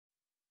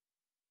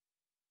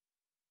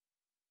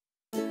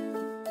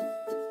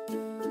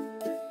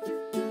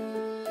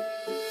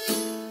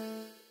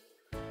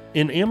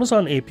In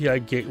Amazon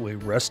API Gateway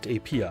REST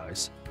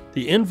APIs,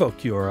 the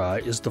Invoke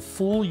URI is the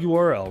full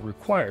URL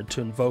required to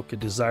invoke a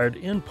desired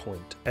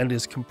endpoint and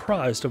is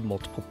comprised of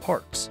multiple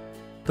parts.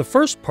 The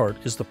first part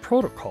is the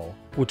protocol,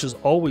 which is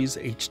always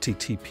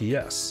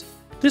HTTPS.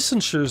 This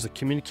ensures the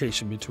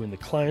communication between the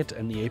client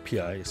and the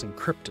API is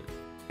encrypted.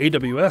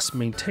 AWS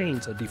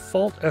maintains a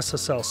default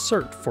SSL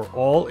cert for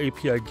all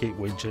API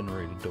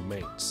Gateway-generated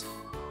domains.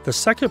 The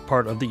second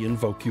part of the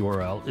Invoke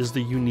URL is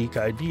the unique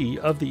ID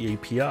of the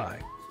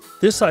API.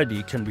 This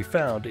ID can be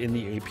found in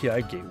the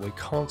API Gateway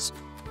console.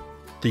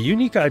 The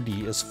unique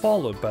ID is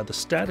followed by the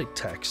static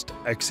text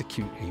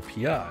execute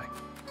API,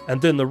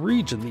 and then the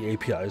region the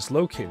API is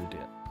located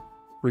in.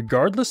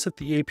 Regardless if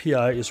the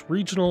API is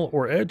regional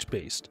or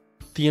edge-based,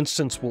 the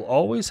instance will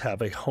always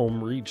have a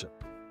home region.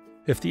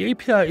 If the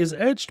API is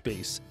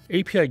edge-based,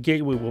 API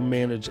Gateway will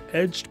manage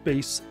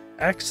edge-based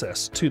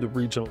access to the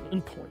regional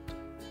endpoint.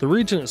 The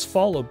region is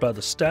followed by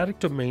the static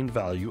domain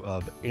value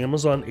of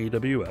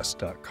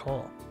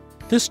amazonaws.com.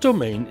 This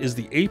domain is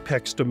the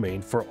apex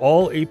domain for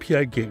all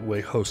API Gateway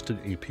hosted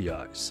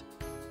APIs.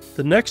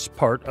 The next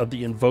part of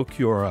the Invoke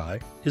URI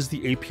is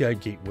the API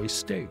Gateway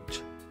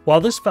stage.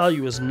 While this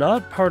value is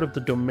not part of the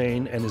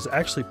domain and is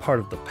actually part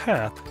of the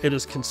path, it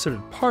is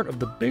considered part of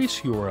the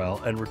base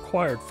URL and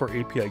required for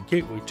API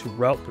Gateway to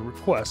route the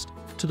request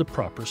to the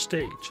proper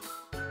stage.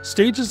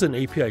 Stages in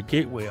API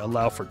Gateway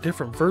allow for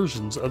different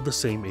versions of the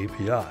same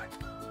API.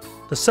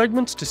 The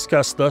segments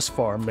discussed thus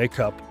far make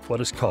up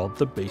what is called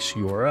the base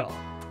URL.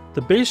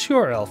 The base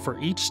URL for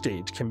each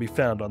stage can be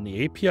found on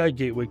the API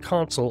Gateway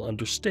console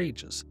under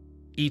Stages.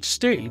 Each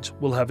stage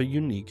will have a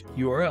unique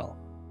URL.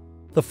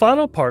 The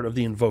final part of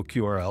the Invoke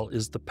URL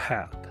is the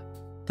path.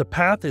 The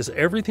path is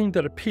everything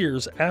that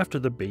appears after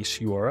the base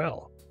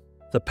URL.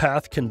 The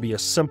path can be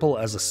as simple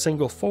as a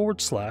single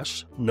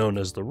 /, known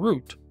as the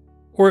root,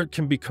 or it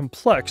can be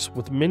complex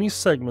with many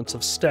segments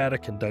of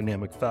static and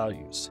dynamic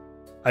values.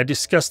 I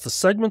discussed the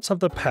segments of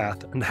the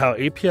path and how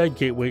API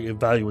Gateway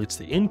evaluates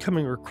the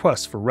incoming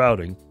requests for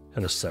routing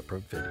in a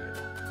separate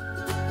video.